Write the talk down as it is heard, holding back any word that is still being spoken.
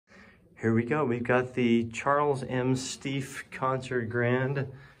Here we go. We've got the Charles M. Stieff Concert Grand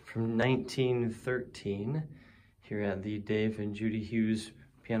from 1913 here at the Dave and Judy Hughes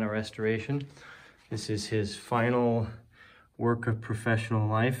Piano Restoration. This is his final work of professional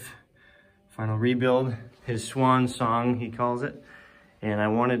life, final rebuild, his Swansong, he calls it. And I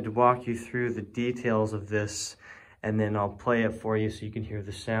wanted to walk you through the details of this, and then I'll play it for you so you can hear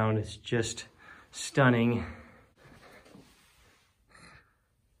the sound. It's just stunning.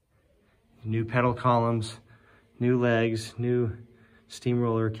 New pedal columns, new legs, new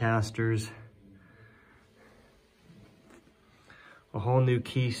steamroller casters, a whole new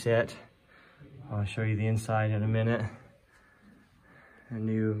key set. I'll show you the inside in a minute. A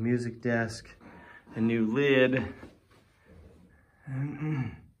new music desk, a new lid,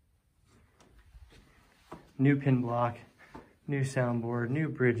 new pin block, new soundboard, new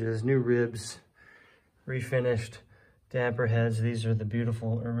bridges, new ribs, refinished damper heads. These are the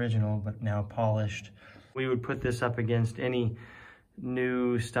beautiful original, but now polished. We would put this up against any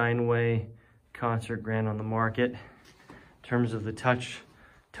new Steinway concert grand on the market in terms of the touch,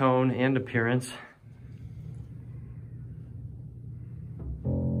 tone, and appearance.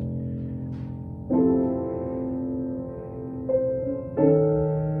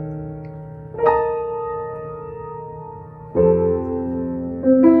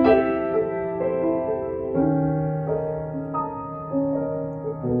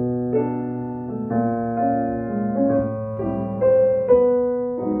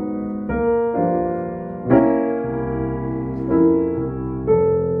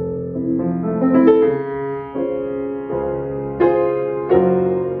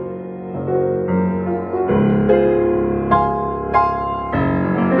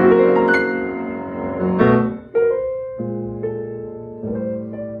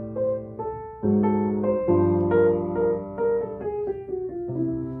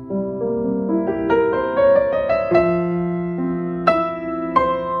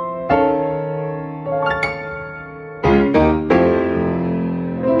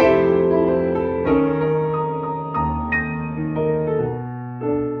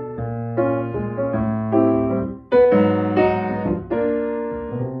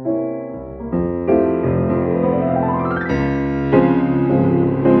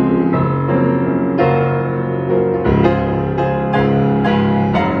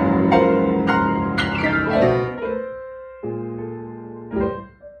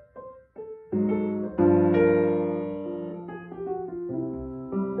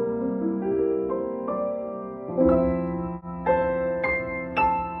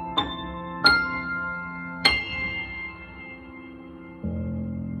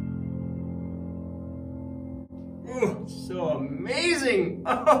 So amazing!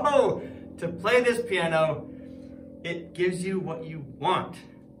 Oh, to play this piano, it gives you what you want.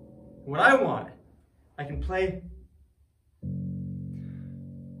 What I want. I can play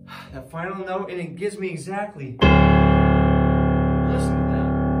that final note and it gives me exactly. Listen to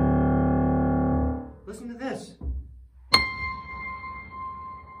that. Listen to this.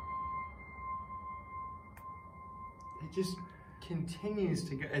 It just continues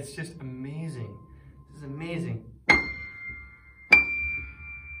to go. It's just amazing. This is amazing.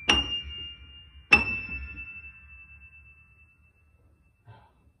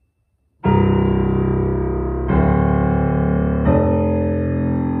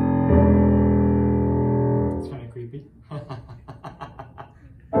 It's kind of creepy.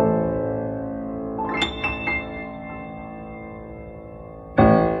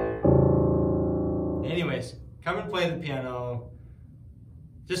 Anyways, come and play the piano.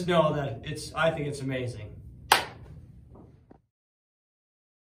 Just know that I think it's amazing.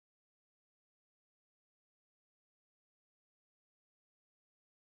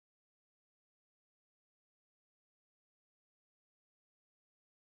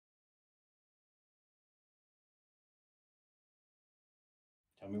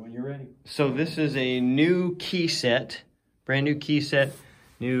 Tell me when you're ready. So this is a new key set, brand new key set,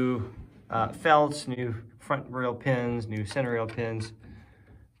 new felts, new front rail pins, new center rail pins,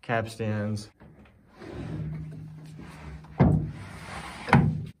 cap stands.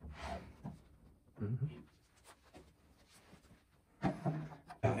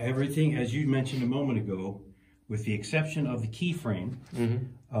 Everything, as you mentioned a moment ago, with the exception of the key frame,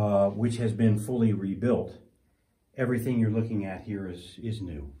 which has been fully rebuilt, everything you're looking at here is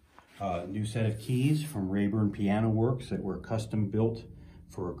new. New set of keys from Rayburn Piano Works that were custom built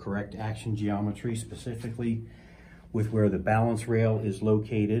for correct action geometry, specifically with where the balance rail is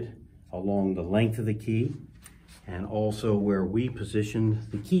located along the length of the key, and also where we positioned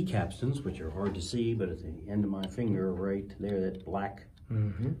the key capstans, which are hard to see, but at the end of my finger right there, that black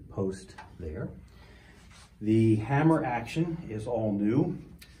post there. The hammer action is all new.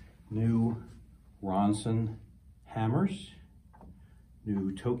 New Ronson hammers,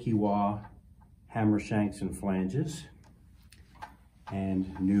 new Tokiwa hammer shanks and flanges,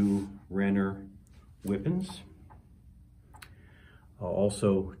 and new Renner whippings.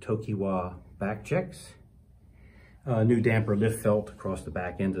 Also Tokiwa back checks. New damper lift felt across the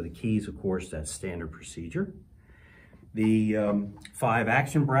back end of the keys, of course, that's standard procedure. The 5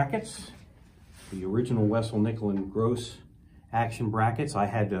 action brackets, the original Wessel nickel and gross action brackets, I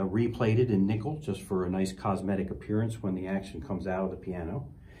had replated in nickel just for a nice cosmetic appearance when the action comes out of the piano.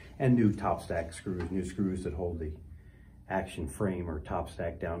 And new top stack screws, new screws that hold the action frame or top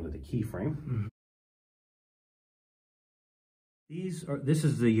stack down to the key frame. This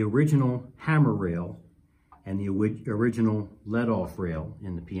is the original hammer rail and the original let-off rail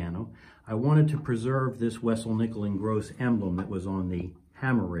in the piano. I wanted to preserve this Wessel nickel and gross emblem that was on the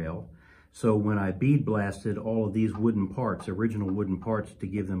hammer rail. So when I bead blasted all of these wooden parts, original wooden parts, to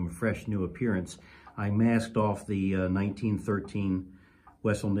give them a fresh new appearance, I masked off the 1913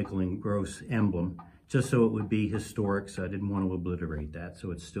 Wessel nickel and gross emblem, just so it would be historic, so I didn't want to obliterate that,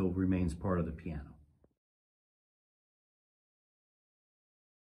 so it still remains part of the piano.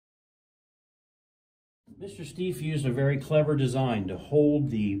 Mr. Stieff used a very clever design to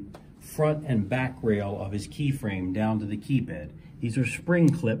hold the front and back rail of his key frame down to the key bed. These are spring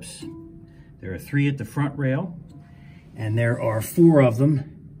clips. There are 3 at the front rail, and there are 4 of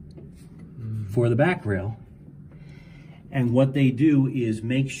them for the back rail. And what they do is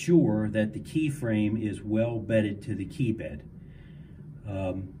make sure that the key frame is well bedded to the key bed.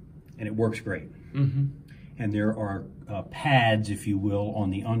 And it works great. And there are pads, if you will, on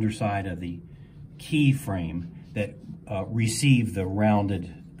the underside of the key frame that receive the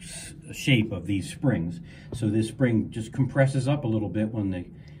rounded shape of these springs. So this spring just compresses up a little bit when the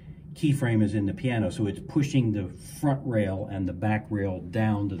key frame is in the piano, so it's pushing the front rail and the back rail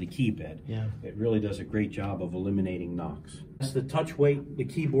down to the key bed. Yeah. It really does a great job of eliminating knocks. That's the touch weight, the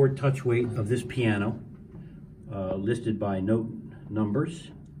keyboard touch weight of this piano, listed by note numbers,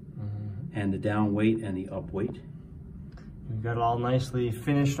 and the down weight and the up weight. We've got it all nicely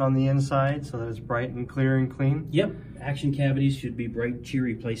finished on the inside so that it's bright and clear and clean. Yep, action cavities should be bright,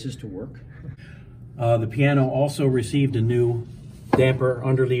 cheery places to work. The piano also received a new damper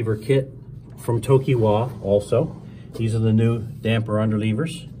underlever kit from Tokiwa also. These are the new damper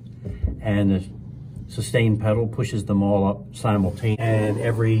underlevers, and the sustain pedal pushes them all up simultaneously. And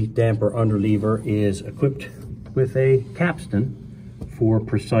every damper underlever is equipped with a capstan for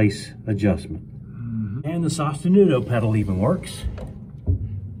precise adjustment. And the sostenuto pedal even works,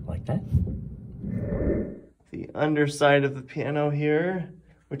 like that. The underside of the piano here,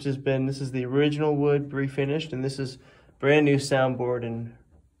 which has been, this is the original wood refinished, and this is brand new soundboard and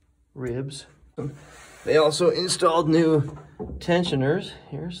ribs. They also installed new tensioners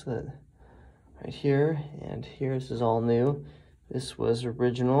here, so that right here and here, this is all new. This was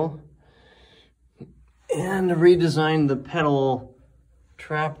original. And redesigned the pedal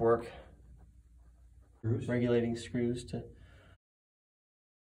trap work. Regulating screws to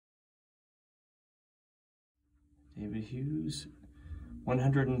David Hughes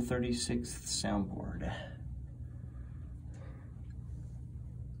 136th soundboard.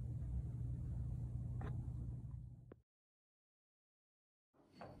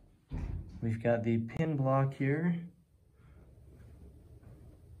 We've got the pin block here.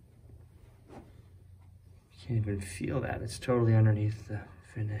 You can't even feel that. It's totally underneath the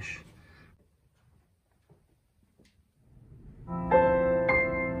finish.